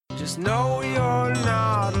Just know you're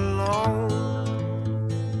not alone,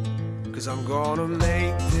 'cause I'm gonna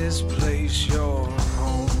make this place your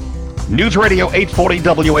home. News Radio 840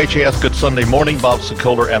 WHAS. Good Sunday morning. Bob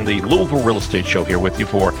Sokoler and the Louisville Real Estate Show here with you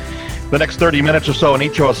for the next 30 minutes or so, and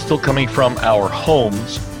each of us still coming from our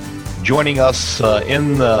homes. Joining us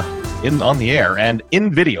on the air and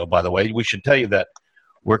in video, by the way. We should tell you that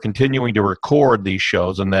we're continuing to record these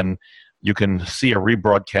shows, and then you can see a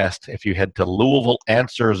rebroadcast if you head to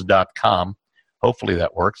LouisvilleAnswers.com. Hopefully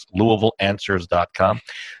that works, LouisvilleAnswers.com.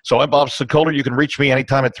 So I'm Bob Sokoler. You can reach me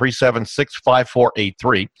anytime at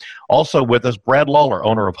 376-5483. Also with us, Brad Lawler,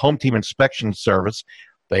 owner of Home Team Inspection Service.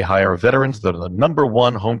 They hire veterans. They're the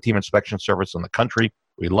 #1 home team inspection service in the country.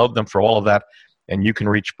 We love them for all of that. And you can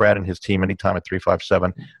reach Brad and his team anytime at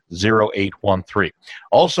 357-0813.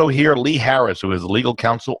 Also here, Lee Harris, who is legal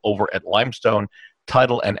counsel over at Limestone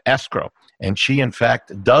Title and Escrow. And she, in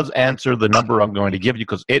fact, does answer the number I'm going to give you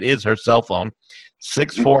because it is her cell phone,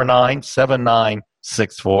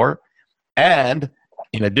 649-7964. And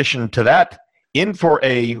in addition to that, in for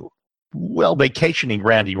a, vacationing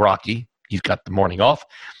Randy Rocky. He's got the morning off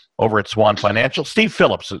over at Swan Financial. Steve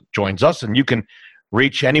Phillips joins us, and you can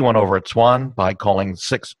reach anyone over at Swan by calling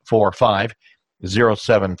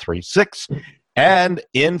 645-0736. And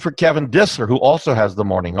in for Kevin Dissler, who also has the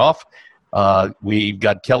morning off, we've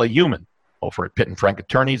got Kelly Human over at Pitt and Frank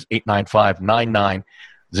Attorneys, 895-9900.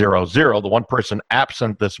 The one person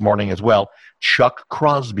absent this morning as well, Chuck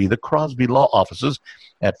Crosby, the Crosby Law Offices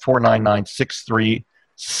at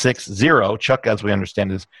 499-6360. Chuck, as we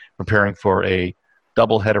understand, is preparing for a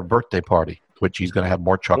doubleheader birthday party, which he's going to have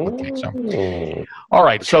more chocolate cake. So, all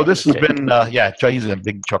right. So this has been, he's a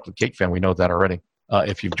big chocolate cake fan. We know that already.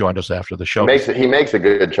 If you've joined us after the show, he makes a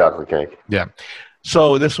good chocolate cake. Yeah.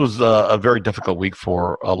 So this was a very difficult week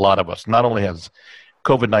for a lot of us. Not only has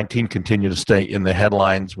COVID-19 continued to stay in the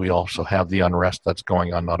headlines, we also have the unrest that's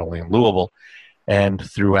going on not only in Louisville and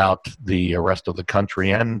throughout the rest of the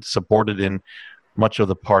country and supported in much of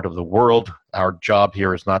the part of the world. Our job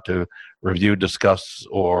here is not to review, discuss,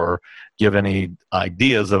 or give any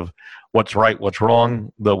ideas of what's right, what's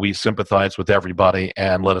wrong, though we sympathize with everybody.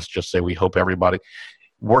 And let us just say we hope everybody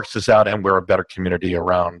works this out and we're a better community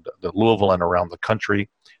around the Louisville and around the country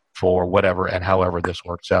for whatever and however this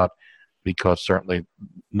works out, because certainly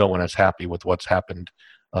no one is happy with what's happened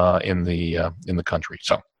in the country.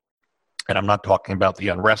 So, and I'm not talking about the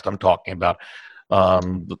unrest. I'm talking about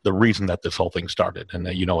the reason that this whole thing started, and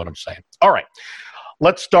you know what I'm saying. All right,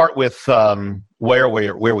 let's start with where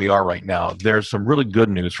we are right now. There's some really good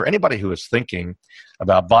news for anybody who is thinking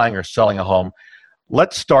about buying or selling a home.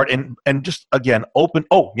 Let's start and just again open.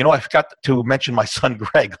 Oh, I forgot to mention my son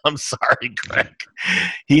Greg. I'm sorry, Greg.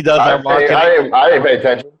 He does our marketing. I didn't pay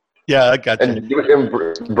attention. Yeah, I got you. And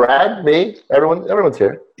Brad, me, everyone's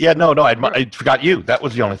here. Yeah, no, I forgot you. That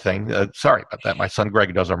was the only thing. Sorry about that. My son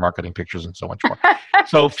Greg does our marketing pictures and so much more.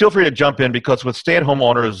 So feel free to jump in, because with stay-at-home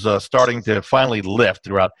orders starting to finally lift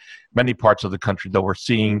throughout many parts of the country, though we're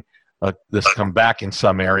seeing this come back in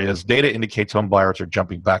some areas, data indicates home buyers are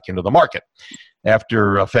jumping back into the market.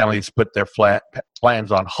 After families put their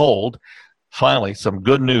plans on hold, finally some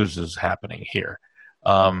good news is happening here.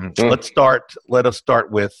 Let us start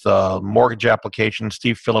with mortgage applications.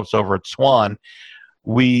 Steve Phillips over at Swan.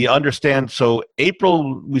 We understand, so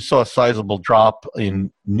April we saw a sizable drop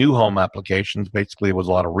in new home applications. Basically, it was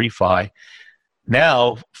a lot of refi.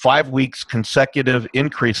 Now, 5 weeks consecutive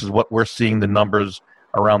increase is what we're seeing the numbers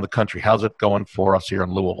around the country. How's it going for us here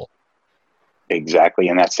in Louisville? Exactly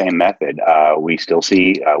in that same method. We still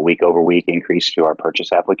see a week over week increase to our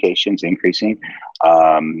purchase applications increasing.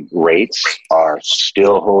 Rates are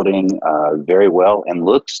still holding very well, and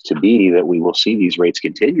looks to be that we will see these rates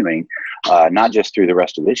continuing, not just through the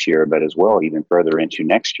rest of this year, but as well even further into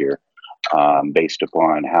next year, based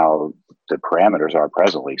upon how the parameters are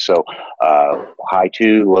presently. So high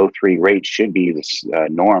 2, low 3 rates should be the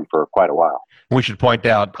norm for quite a while. We should point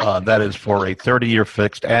out that is for a 30-year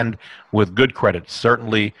fixed and with good credit.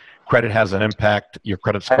 Certainly, credit has an impact. Your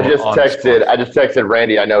credit score. I just texted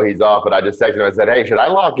Randy. I know he's off, but I just texted him. I said, "Hey, should I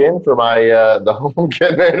lock in for my the home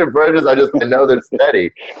getting ready to purchase? I know they're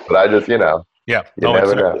steady, but I just Yeah, you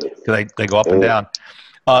never know. They go up and down.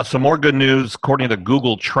 Some more good news. According to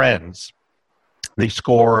Google Trends, they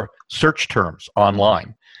score search terms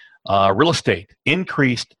online. Real estate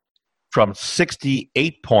increased from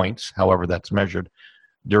 68 points, however that's measured,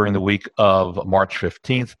 during the week of March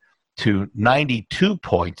 15th to 92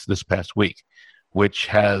 points this past week, which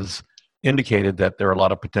has indicated that there are a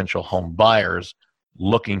lot of potential home buyers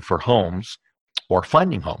looking for homes or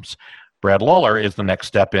finding homes. Brad Lawler is the next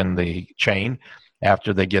step in the chain.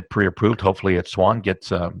 after they get pre-approved. Hopefully at Swan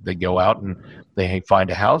they go out and they find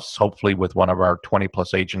a house, hopefully with one of our 20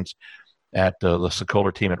 plus agents at the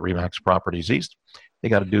Sokoler team at Remax Properties East. They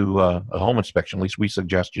got to do a home inspection. At least we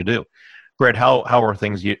suggest you do. Greg, how are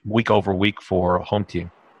things week over week for Home Team?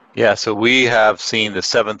 Yeah, so we have seen the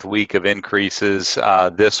 7th week of increases.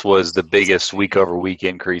 This was the biggest week over week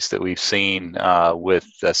increase that we've seen, with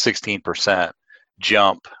a 16%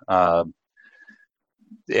 jump. And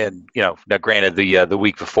now granted, the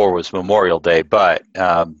week before was Memorial Day, but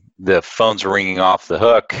the phones are ringing off the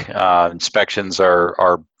hook. Inspections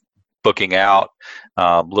are booking out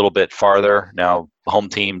a little bit farther. Now, Home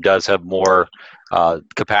Team does have more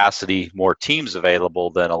capacity, more teams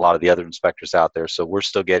available than a lot of the other inspectors out there. So we're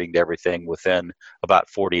still getting to everything within about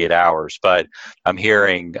 48 hours. But I'm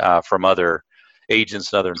hearing from other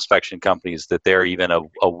agents and other inspection companies that they're even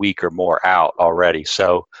a week or more out already.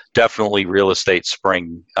 So definitely real estate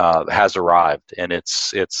spring has arrived, and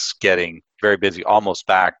it's getting very busy, almost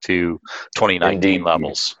back to 2019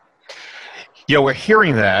 levels. Yeah, we're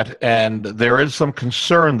hearing that, and there is some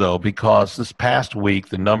concern, though, because this past week,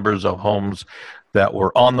 the numbers of homes that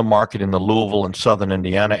were on the market in the Louisville and southern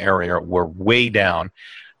Indiana area were way down.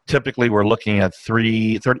 Typically, we're looking at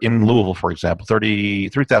in Louisville, for example, 3,000 to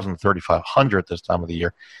 3,500 this time of the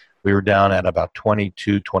year. We were down at about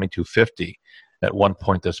 2,250 at one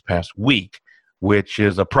point this past week, which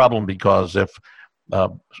is a problem because if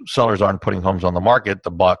sellers aren't putting homes on the market,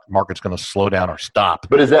 the market's going to slow down or stop.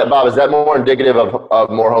 But Bob, is that more indicative of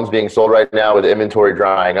more homes being sold right now with inventory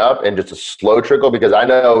drying up and just a slow trickle? Because I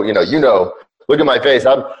know, look at my face.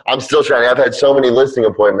 I'm still trying. I've had so many listing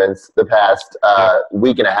appointments the past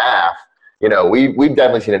week and a half. We've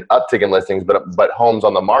definitely seen an uptick in listings, but homes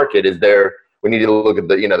on the market we need to look at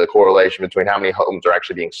the correlation between how many homes are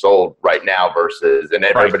actually being sold right now versus, and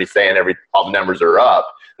everybody's saying all the numbers are up.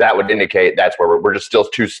 That would indicate that's where we're just still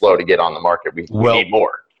too slow to get on the market. We need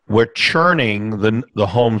more. We're churning the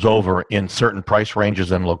homes over in certain price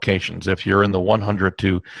ranges and locations. If you're in the 100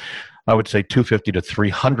 to, I would say, $250,000 to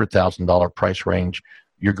 $300,000 price range,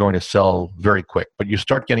 you're going to sell very quick. But you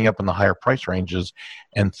start getting up in the higher price ranges,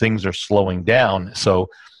 and things are slowing down. So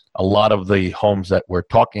a lot of the homes that we're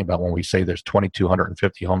talking about when we say there's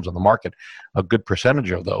 2,250 homes on the market, a good percentage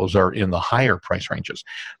of those are in the higher price ranges.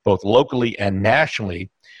 Both locally and nationally,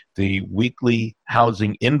 the weekly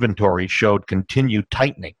housing inventory showed continued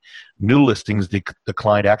tightening. New listings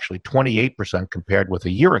declined actually 28% compared with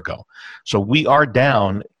a year ago. So we are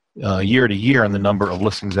down year to year in the number of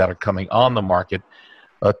listings that are coming on the market.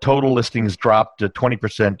 Total listings dropped to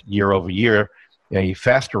 20% year over year, a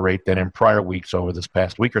faster rate than in prior weeks over this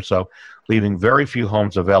past week or so, leaving very few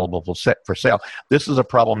homes available for sale. This is a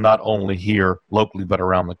problem not only here locally but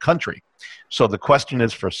around the country. So the question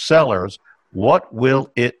is for sellers, what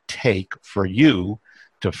will it take for you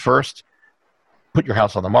to first put your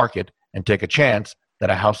house on the market and take a chance that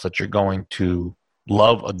a house that you're going to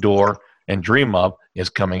love, adore, and dream of is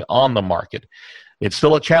coming on the market? It's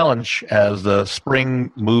still a challenge as the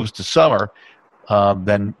spring moves to summer.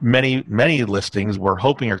 Then many listings we're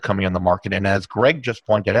hoping are coming on the market. And as Greg just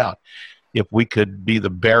pointed out, if we could be the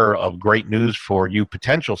bearer of great news for you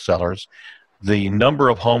potential sellers, the number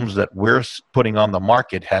of homes that we're putting on the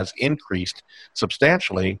market has increased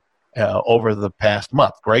substantially over the past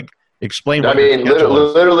month. Greg, explain what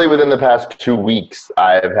literally within the past 2 weeks,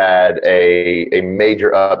 I've had a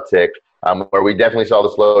major uptick where we definitely saw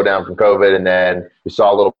the slowdown from COVID, and then we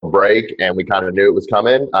saw a little break, and we kind of knew it was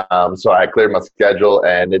coming. So I cleared my schedule,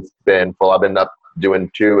 and it's been full. I've been up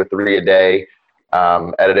doing 2 or 3 a day,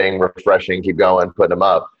 editing, refreshing, keep going, putting them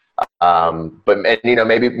up. But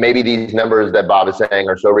maybe these numbers that Bob is saying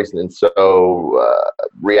are so recent and so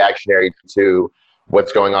reactionary to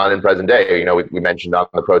what's going on in present day. We mentioned on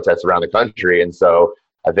the protests around the country, and so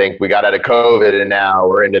I think we got out of COVID, and now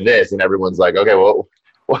we're into this, and everyone's like, okay, well,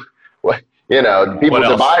 what?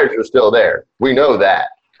 The buyers are still there. We know that,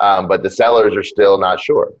 but the sellers are still not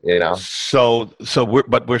sure. So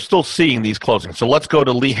we're still seeing these closings. So let's go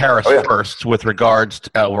to Lee Harris first with regards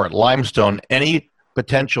to we're at Limestone. Any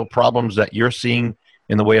potential problems that you're seeing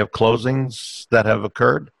in the way of closings that have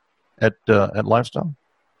occurred at Limestone?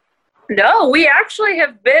 No, we actually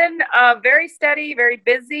have been very steady, very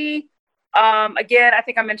busy. Again, I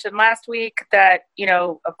think I mentioned last week that,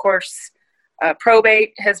 of course,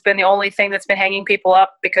 probate has been the only thing that's been hanging people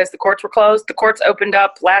up because the courts were closed. The courts opened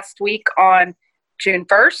up last week on June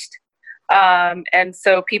 1st. And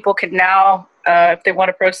so people can now, if they want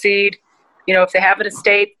to proceed, if they have an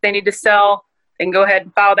estate they need to sell, they can go ahead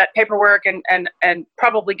and file that paperwork and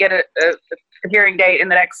probably get a hearing date in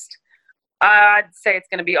the next, I'd say it's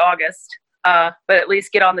going to be August. but at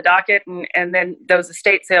least get on the docket, and then those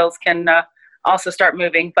estate sales can also start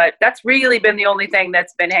moving. But that's really been the only thing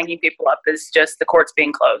that's been hanging people up, is just the courts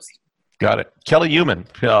being closed. Got it. Kelly Human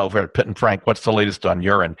over at Pitt and Frank, what's the latest on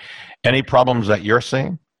your end? Any problems that you're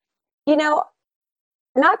seeing?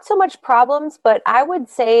 Not so much problems, but I would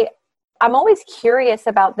say I'm always curious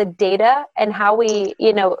about the data and how we,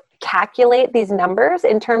 calculate these numbers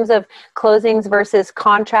in terms of closings versus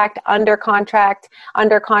contract, under contract,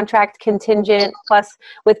 contingent, plus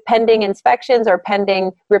with pending inspections or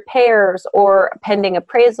pending repairs or pending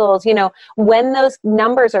appraisals, when those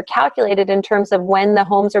numbers are calculated in terms of when the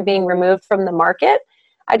homes are being removed from the market.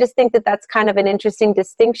 I just think that that's kind of an interesting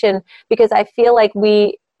distinction, because I feel like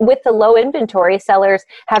with the low inventory, sellers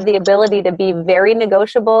have the ability to be very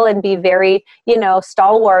negotiable and be very,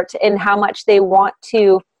 stalwart in how much they want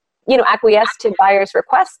to, acquiesce to buyers'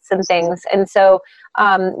 requests and things. And so,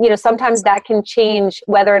 sometimes that can change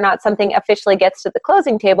whether or not something officially gets to the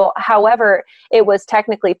closing table. However, it was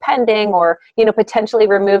technically pending or, potentially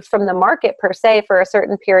removed from the market per se for a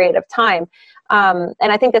certain period of time. And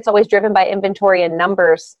I think that's always driven by inventory and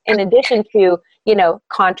numbers, in addition to,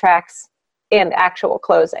 contracts and actual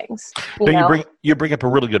closings. You bring up a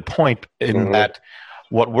really good point in that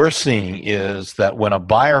what we're seeing is that when a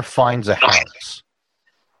buyer finds a house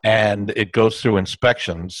and it goes through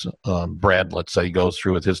inspections, Brad, let's say, goes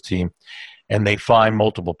through with his team, and they find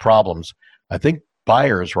multiple problems, I think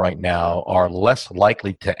buyers right now are less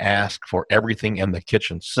likely to ask for everything in the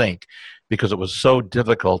kitchen sink, because it was so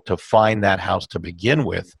difficult to find that house to begin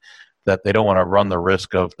with that they don't want to run the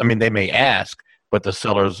risk of, they may ask, but the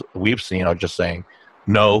sellers we've seen are just saying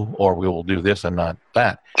no, or we will do this and not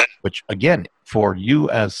that. Which, again, for you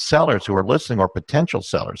as sellers who are listening, or potential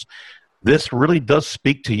sellers, this really does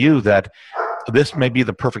speak to you that this may be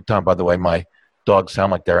the perfect time. By the way, my dogs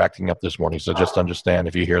sound like they're acting up this morning, so just understand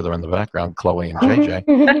if you hear them in the background, Chloe and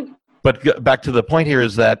JJ. But back to the point here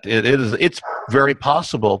is that it's very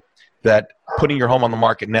possible that putting your home on the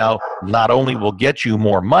market now not only will get you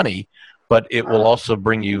more money, but it will also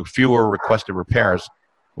bring you fewer requested repairs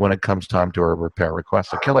when it comes time to a repair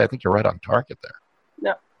request. So, Kelly, I think you're right on target there.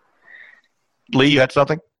 No. Lee, you had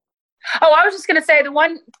something? Oh, I was just going to say, the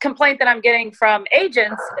one complaint that I'm getting from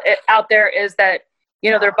agents out there is that,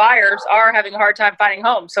 their buyers are having a hard time finding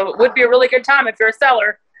homes. So it would be a really good time if you're a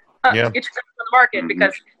seller to get your house on the market,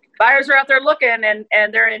 because buyers are out there looking, and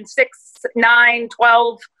they're in 6, 9,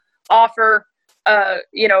 12 offer,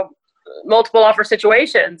 multiple offer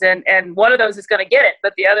situations, and one of those is going to get it,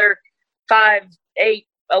 but the other 5, 8,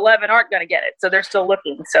 11 aren't going to get it, so they're still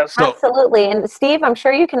looking. So absolutely. And Steve, I'm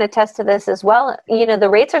sure you can attest to this as well. The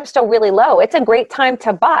rates are still really low. It's a great time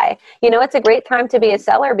to buy. It's a great time to be a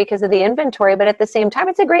seller because of the inventory, but at the same time,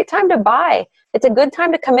 it's a great time to buy. It's a good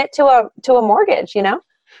time to commit to a mortgage.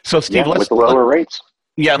 So, Steve, with the lower rates.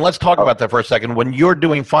 Yeah, and let's talk about that for a second. When you're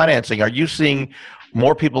doing financing, are you seeing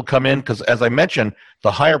more people come in? Because as I mentioned,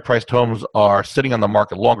 the higher priced homes are sitting on the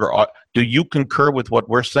market longer. Do you concur with what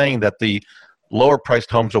we're saying, that the lower priced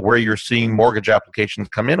homes are where you're seeing mortgage applications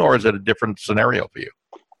come in, or is it a different scenario for you?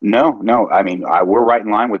 No. We're right in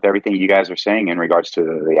line with everything you guys are saying in regards to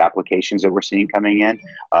the applications that we're seeing coming in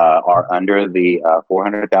are under the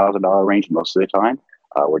 $400,000 range most of the time.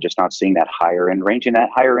 We're just not seeing that higher end range, and that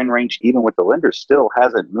higher end range, even with the lenders, still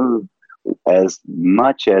hasn't moved as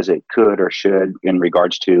much as it could or should in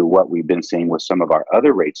regards to what we've been seeing with some of our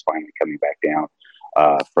other rates finally coming back down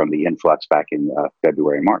from the influx back in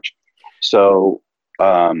February, March. So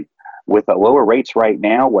with the lower rates right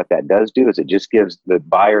now, what that does do is it just gives the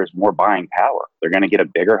buyers more buying power. They're going to get a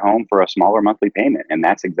bigger home for a smaller monthly payment, and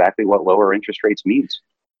that's exactly what lower interest rates means.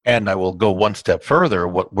 And I will go one step further.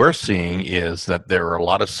 What we're seeing is that there are a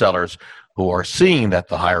lot of sellers who are seeing that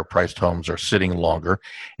the higher priced homes are sitting longer,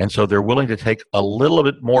 and so they're willing to take a little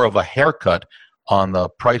bit more of a haircut on the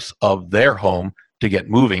price of their home to get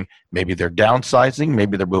moving. Maybe they're downsizing,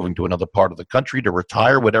 maybe they're moving to another part of the country to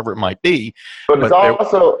retire, whatever it might be. But it's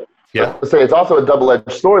also it's also a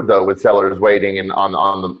double-edged sword, though, with sellers waiting and on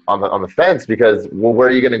the fence, because where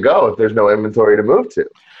are you going to go if there's no inventory to move to?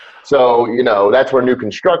 So, that's where new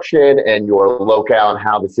construction and your locale and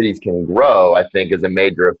how the cities can grow, I think, is a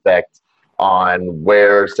major effect on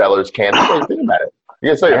where sellers can think about it. You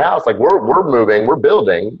can sell your house, like we're moving, we're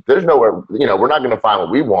building. There's nowhere, we're not going to find what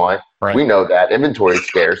we want. Right. We know that inventory is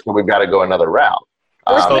scarce, but we've got to go another route.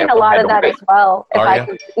 We're seeing a lot of that as well.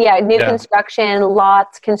 New construction,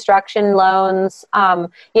 lots, construction loans,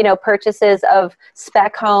 purchases of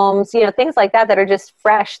spec homes, things like that are just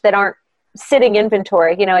fresh, that aren't sitting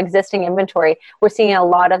inventory, existing inventory. We're seeing a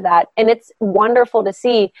lot of that. And it's wonderful to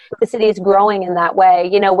see the cities growing in that way,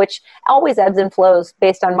 which always ebbs and flows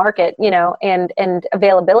based on market, and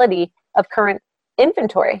availability of current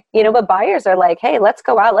inventory, but buyers are like, hey, let's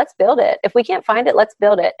go out, let's build it. If we can't find it, let's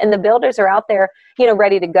build it. And the builders are out there,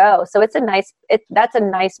 ready to go. So that's a nice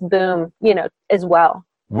boom, as well.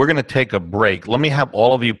 We're going to take a break. Let me have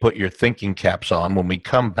all of you put your thinking caps on. When we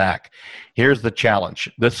come back, here's the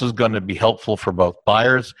challenge. This is going to be helpful for both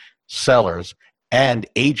buyers, sellers, and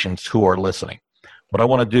agents who are listening. What I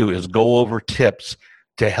want to do is go over tips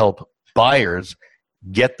to help buyers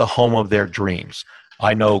get the home of their dreams.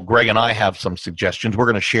 I know Greg and I have some suggestions we're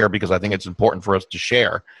going to share because I think it's important for us to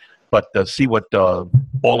share, but see what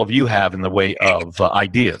all of you have in the way of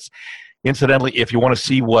ideas. Incidentally, if you want to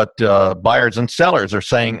see what buyers and sellers are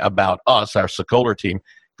saying about us, our Sokoler team,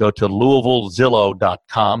 go to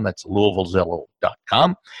LouisvilleZillow.com. That's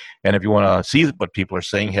LouisvilleZillow.com. And if you want to see what people are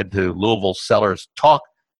saying, head to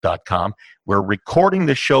LouisvilleSellersTalk.com. We're recording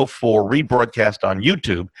the show for rebroadcast on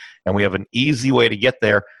YouTube, and we have an easy way to get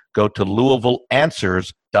there. Go to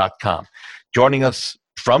LouisvilleAnswers.com. Joining us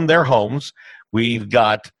from their homes, we've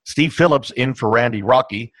got Steve Phillips in for Randy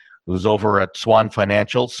Rocky, who's over at Swan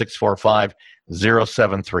Financial,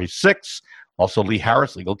 645-0736. Also, Lee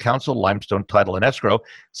Harris, Legal Counsel, Limestone Title and Escrow,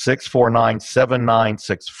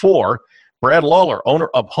 649-7964. Brad Lawler, owner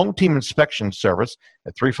of Home Team Inspection Service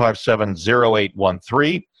at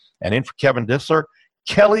 357-0813. And in for Kevin Dissler,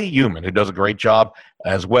 Kelly Human, who does a great job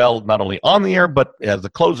as well, not only on the air, but as the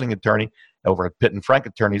closing attorney over at Pitt & Frank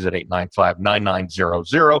Attorneys at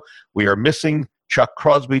 895-9900. We are missing Chuck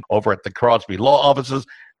Crosby over at the Crosby Law Offices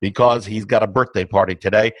because he's got a birthday party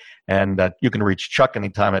today. And you can reach Chuck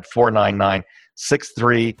anytime at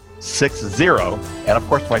 499-6360. And, of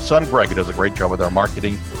course, my son, Greg, who does a great job with our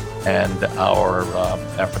marketing and our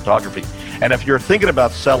photography. And if you're thinking about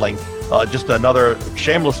selling, just another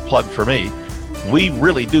shameless plug for me, we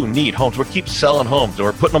really do need homes. We keep selling homes.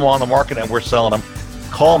 We're putting them on the market and we're selling them.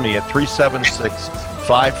 Call me at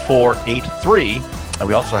 376-5483. And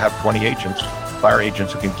we also have 20 agents, buyer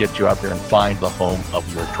agents, who can get you out there and find the home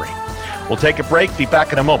of your dream. We'll take a break. Be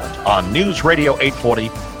back in a moment on News Radio 840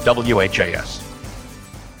 WHAS.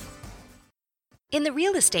 In the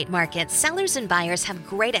real estate market, sellers and buyers have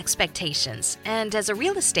great expectations. And as a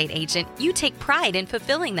real estate agent, you take pride in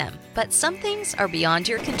fulfilling them. But some things are beyond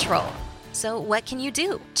your control. So what can you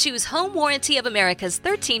do? Choose Home Warranty of America's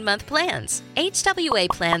 13-month plans. HWA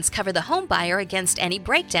plans cover the home buyer against any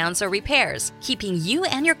breakdowns or repairs, keeping you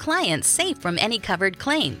and your clients safe from any covered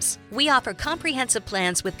claims. We offer comprehensive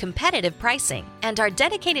plans with competitive pricing, and our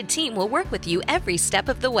dedicated team will work with you every step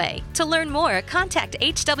of the way. To learn more, contact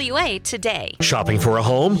HWA today. Shopping for a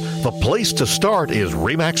home? The place to start is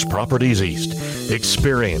RE/MAX Properties East.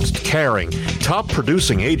 Experienced, caring,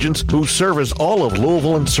 top-producing agents who service all of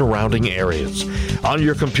Louisville and surrounding areas. On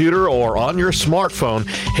your computer or on your smartphone,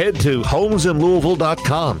 head to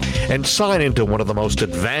homesinlouisville.com and sign into one of the most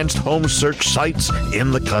advanced home search sites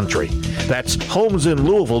in the country. That's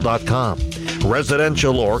homesinlouisville.com.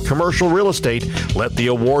 Residential or commercial real estate, let the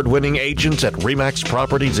award-winning agents at RE/MAX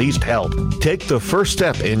Properties East help. Take the first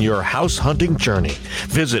step in your house hunting journey.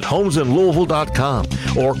 Visit homesinlouisville.com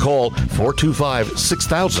or call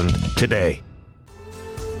 425-6000 today.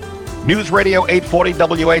 News Radio 840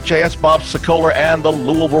 WHAS, Bob Sokoler and the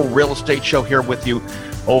Louisville Real Estate Show here with you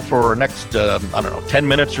for next, 10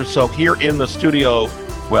 minutes or so here in the studio.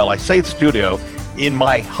 Well, I say studio, in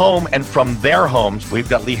my home and from their homes. We've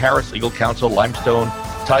got Lee Harris, Legal Counsel, Limestone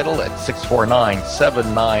Title at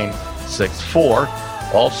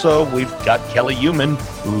 649-7964. Also, we've got Kelly Human,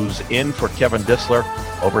 who's in for Kevin Dissler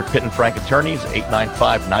over at Pitt & Frank Attorneys,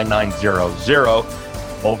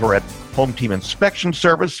 895-9900. Over at Home Team Inspection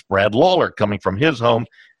Service, Brad Lawler coming from his home,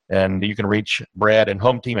 and you can reach Brad and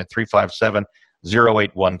Home Team at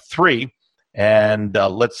 357-0813. And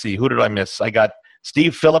let's see, who did I miss? I got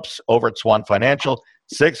Steve Phillips over at Swan Financial,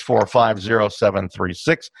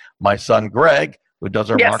 645-0736. My son Greg, who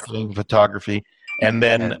does our marketing and photography, and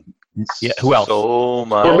then who else? So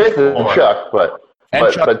much. We're missing Chuck, but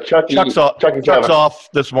Chuck's off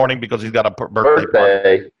this morning because he's got a birthday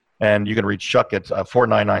party. And you can reach Chuck at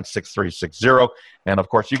 499-6360. And, of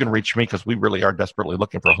course, you can reach me because we really are desperately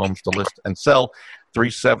looking for homes to list and sell,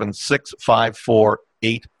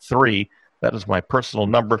 376-5483. That is my personal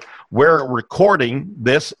number. We're recording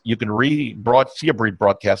this. You can see a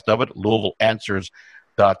rebroadcast of it at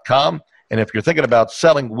LouisvilleAnswers.com. And if you're thinking about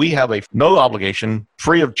selling, we have a no-obligation,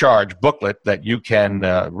 free-of-charge booklet that you can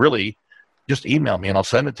really just email me, and I'll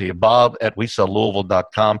send it to you,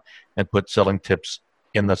 bob@WeSellLouisville.com, and put selling tips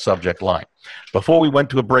in the subject line. Before we went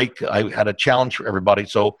to a break, I had a challenge for everybody.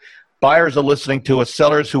 So buyers are listening to us.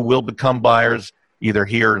 Sellers who will become buyers, either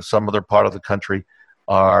here or in some other part of the country,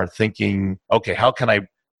 are thinking, okay, how can I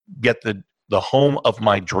get the home of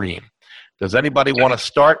my dream? Does anybody want to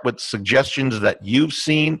start with suggestions that you've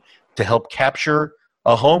seen to help capture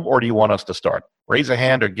a home, or do you want us to start? Raise a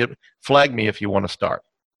hand or flag me if you want to start.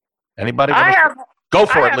 Anybody? Go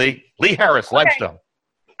for it, Lee. Lee Harris, okay. Limestone.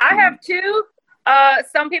 I have two.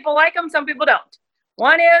 Some people like them, some people don't.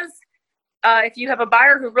 One is if you have a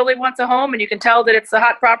buyer who really wants a home and you can tell that it's a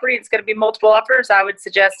hot property, it's going to be multiple offers, I would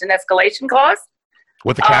suggest an escalation clause.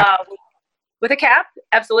 With a cap? With a cap,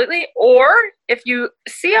 absolutely. Or if you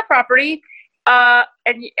see a property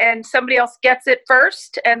and somebody else gets it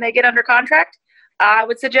first and they get under contract, I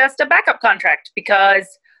would suggest a backup contract because,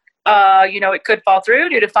 it could fall through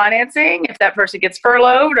due to financing if that person gets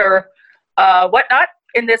furloughed or whatnot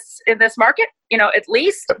in this market. At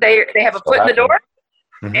least they have a foot in the door,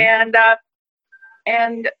 mm-hmm.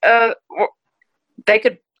 and they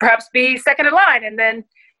could perhaps be second in line, and then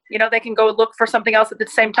they can go look for something else at the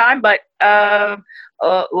same time. But a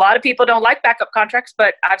lot of people don't like backup contracts,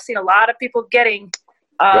 but I've seen a lot of people getting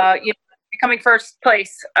becoming first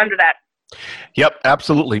place under that. Yep,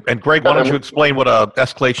 absolutely. And Greg, why don't you explain what a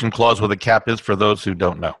escalation clause with a cap is for those who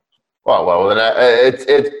don't know? Well, then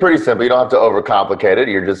it's pretty simple. You don't have to overcomplicate it.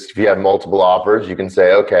 If you have multiple offers, you can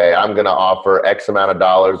say, okay, I'm going to offer X amount of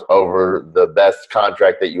dollars over the best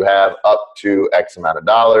contract that you have up to X amount of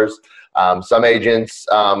dollars. Some agents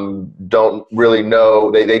don't really know.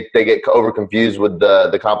 They get over confused with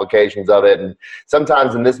the complications of it. And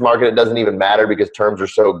sometimes in this market, it doesn't even matter because terms are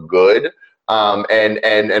so good. And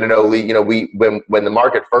I know, Lee, when the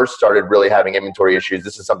market first started really having inventory issues,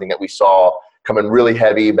 this is something that we saw coming really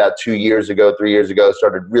heavy about 3 years ago,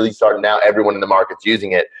 starting now everyone in the market's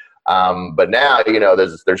using it. But now,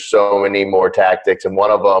 there's so many more tactics, and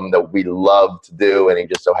one of them that we love to do, and he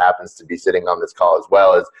just so happens to be sitting on this call as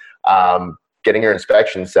well, is getting your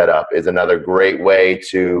inspection set up is another great way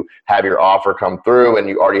to have your offer come through, and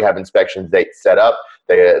you already have inspection dates set up.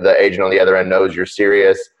 The agent on the other end knows you're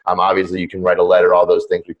serious. Obviously, you can write a letter, all those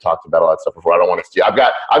things. We've talked about all that stuff before. I don't want to steal. I've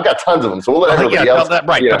got tons of them, so we'll let everybody else.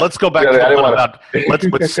 Right, but let's go back to the one about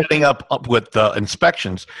with setting up with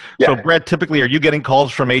inspections. Yeah. So, Brad, typically, are you getting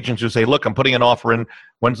calls from agents who say, look, I'm putting an offer in.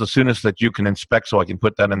 When's the soonest that you can inspect so I can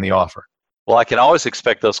put that in the offer? Well, I can always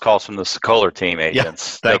expect those calls from the Sokoler team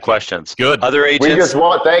agents. No questions. Good. Other agents.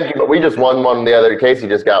 Thank you. But we just won one the other. Casey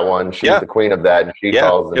just got one. She's the queen of that, and she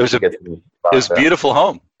calls. And it was a beautiful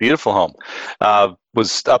home. Beautiful home.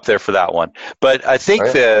 Was up there for that one. But I think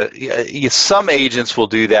some agents will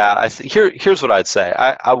do that. Here's what I'd say.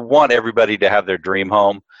 I want everybody to have their dream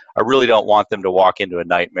home. I really don't want them to walk into a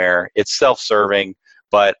nightmare. It's self-serving,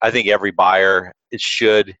 but I think every buyer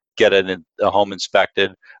should get a home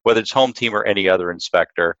inspected, whether it's Home Team or any other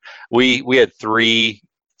inspector. We had three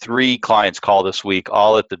clients call this week,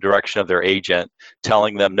 all at the direction of their agent,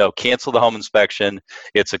 telling them, no, cancel the home inspection.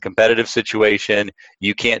 It's a competitive situation.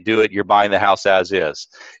 You can't do it. You're buying the house as is.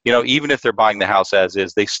 Even if they're buying the house as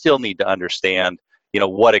is, they still need to understand,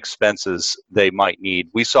 what expenses they might need.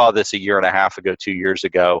 We saw this 1.5 years ago, 2 years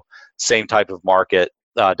ago, same type of market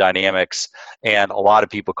dynamics. And a lot of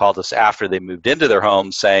people called us after they moved into their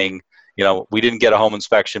homes saying, we didn't get a home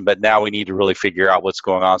inspection, but now we need to really figure out what's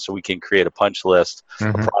going on so we can create a punch list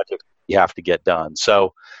of projects you have to get done.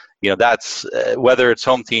 So, that's whether it's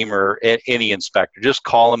Home Team or any inspector, just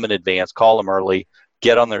call them in advance, call them early,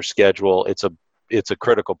 get on their schedule. It's a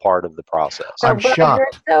critical part of the process. I'm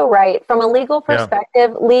shocked. You're so right. From a legal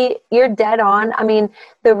perspective, Lee, you're dead on. I mean,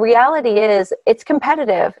 the reality is it's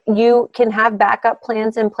competitive. You can have backup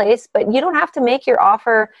plans in place, but you don't have to make your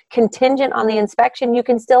offer contingent on the inspection. You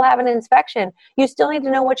can still have an inspection. You still need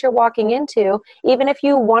to know what you're walking into, even if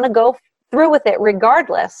you want to go through with it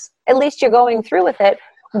regardless. At least you're going through with it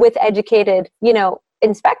with educated,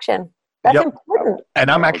 inspection. That's important.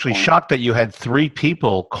 And I'm actually shocked that you had 3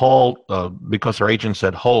 people call because their agent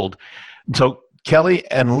said hold. So, Kelly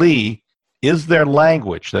and Lee, is there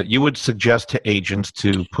language that you would suggest to agents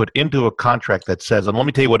to put into a contract that says, and let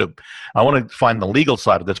me tell you I want to find the legal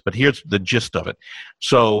side of this, but here's the gist of it.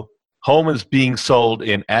 So, home is being sold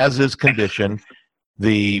in as-is condition.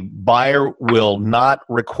 The buyer will not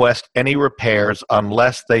request any repairs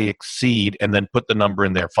unless they exceed, and then put the number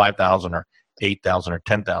in there, 5,000 or 8,000 or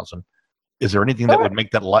 10,000. Is there anything that would make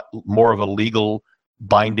that more of a legal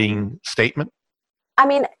binding statement? I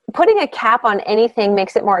mean, putting a cap on anything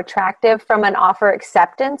makes it more attractive from an offer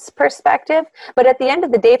acceptance perspective. But at the end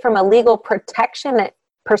of the day, from a legal protection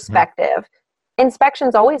perspective,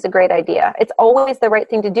 inspection's always a great idea. It's always the right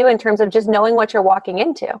thing to do in terms of just knowing what you're walking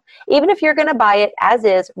into. Even if you're going to buy it as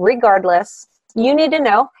is, regardless, you need to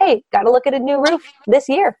know, hey, got to look at a new roof this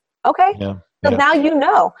year. Okay. Yeah. So now you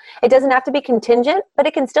know. It doesn't have to be contingent, but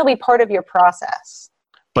it can still be part of your process.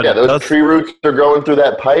 But yeah, those tree roots are going through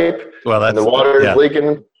that pipe, and the water is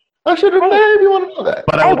leaking. I should have maybe want to know that.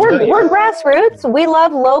 But hey, we're grassroots. We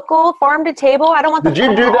love local, farm to table. I don't want the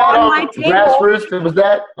Did you do that on my table. grassroots? Was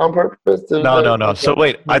that on purpose? No. So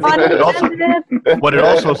wait, I think what it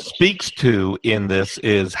also speaks to in this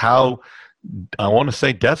is how, I want to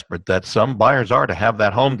say, desperate that some buyers are to have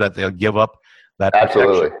that home that they'll give up that protection.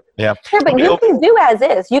 Absolutely. Yeah. Sure, but you can do as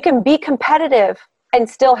is. You can be competitive and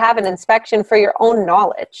still have an inspection for your own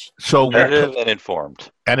knowledge. So competitive and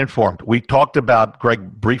informed. We talked about, Greg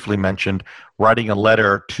briefly mentioned, writing a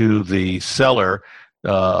letter to the seller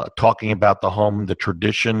talking about the home, the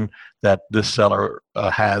tradition that this seller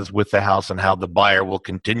has with the house, and how the buyer will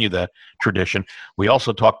continue that tradition. We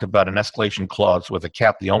also talked about an escalation clause with a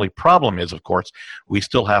cap. The only problem is, of course, we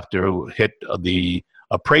still have to hit the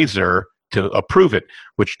appraiser to approve it,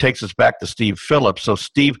 which takes us back to Steve Phillips. So,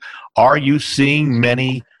 Steve, are you seeing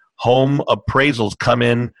many home appraisals come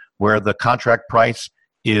in where the contract price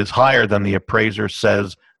is higher than the appraiser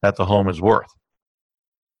says that the home is worth?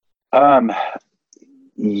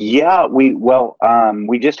 Yeah,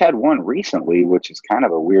 we just had one recently, which is kind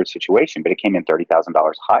of a weird situation, but it came in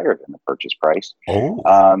 $30,000 higher than the purchase price.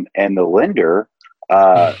 Oh. And the lender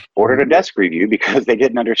ordered a desk review because they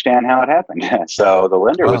didn't understand how it happened. So the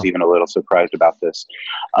lender was even a little surprised about this.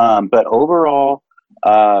 But overall,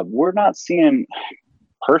 we're not seeing,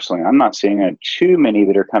 personally, I'm not seeing too many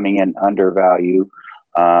that are coming in under value.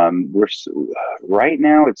 Right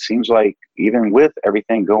now, it seems like even with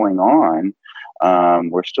everything going on,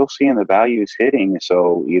 we're still seeing the values hitting.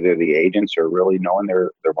 So either the agents are really knowing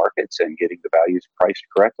their markets and getting the values priced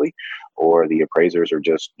correctly, or the appraisers are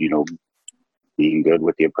just, being good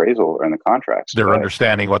with the appraisal and the contracts. They're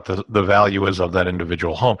understanding what the value is of that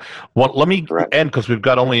individual home. Well, let me end, because we've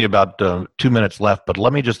got only about 2 minutes left, but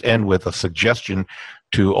let me just end with a suggestion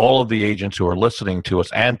to all of the agents who are listening to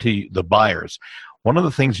us and to the buyers. One of the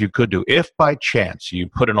things you could do, if by chance you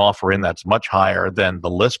put an offer in that's much higher than the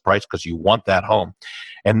list price because you want that home,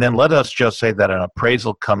 and then let us just say that an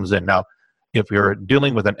appraisal comes in. Now, if you're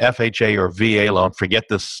dealing with an FHA or VA loan, forget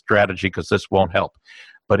this strategy because this won't help.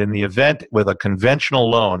 But in the event with a conventional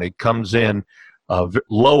loan, it comes in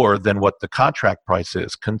lower than what the contract price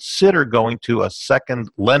is, consider going to a second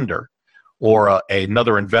lender or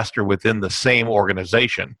another investor within the same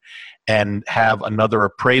organization and have another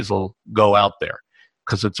appraisal go out there.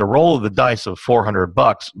 Because it's a roll of the dice of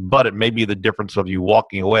 $400, but it may be the difference of you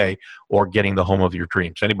walking away or getting the home of your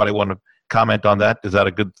dreams. Anybody want to comment on that? Is that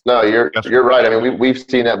a good? No, you're right. I mean, we've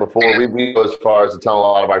seen that before. We go as far as to tell a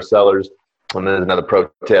lot of our sellers, and there's another pro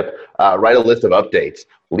tip, write a list of updates.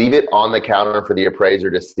 Leave it on the counter for the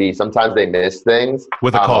appraiser to see. Sometimes they miss things.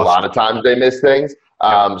 With a cost. A lot of times they miss things.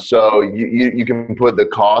 So you can put the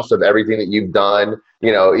cost of everything that you've done,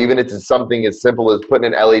 even if it's something as simple as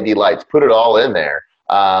putting in LED lights, put it all in there.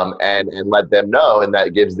 And let them know, and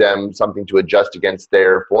that gives them something to adjust against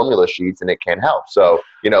their formula sheets, and it can help. So,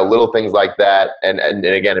 little things like that. And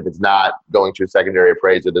again, if it's not going to a secondary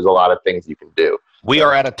appraiser, there's a lot of things you can do. We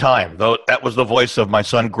are out of time, though. That was the voice of my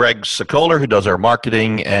son, Greg Sokoler, who does our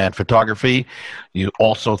marketing and photography. You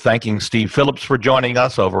also thanking Steve Phillips for joining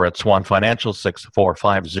us over at Swan Financial,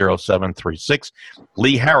 6450736.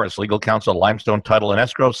 Lee Harris, legal counsel, Limestone Title and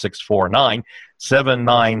Escrow,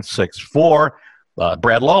 649-7964.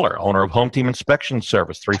 Brad Lawler, owner of Home Team Inspection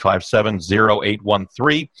Service,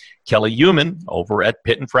 357-0813. Kelly Human over at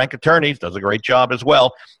Pitt and Frank Attorneys does a great job as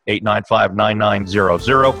well,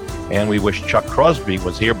 895-9900. And we wish Chuck Crosby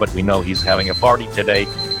was here, but we know he's having a party today,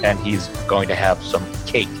 and he's going to have some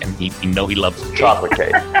cake, and he loves cake. Chocolate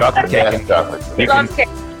cake. Chocolate cake. Yeah, chocolate cake.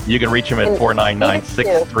 You can reach him at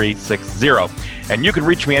 499-6360. And you can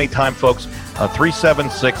reach me anytime, folks,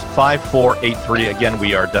 376-5483. Again,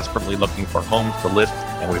 we are desperately looking for homes to list,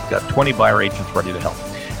 and we've got 20 buyer agents ready to help.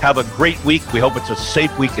 Have a great week. We hope it's a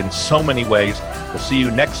safe week in so many ways. We'll see you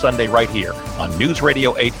next Sunday right here on News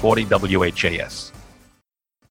Radio 840 WHAS.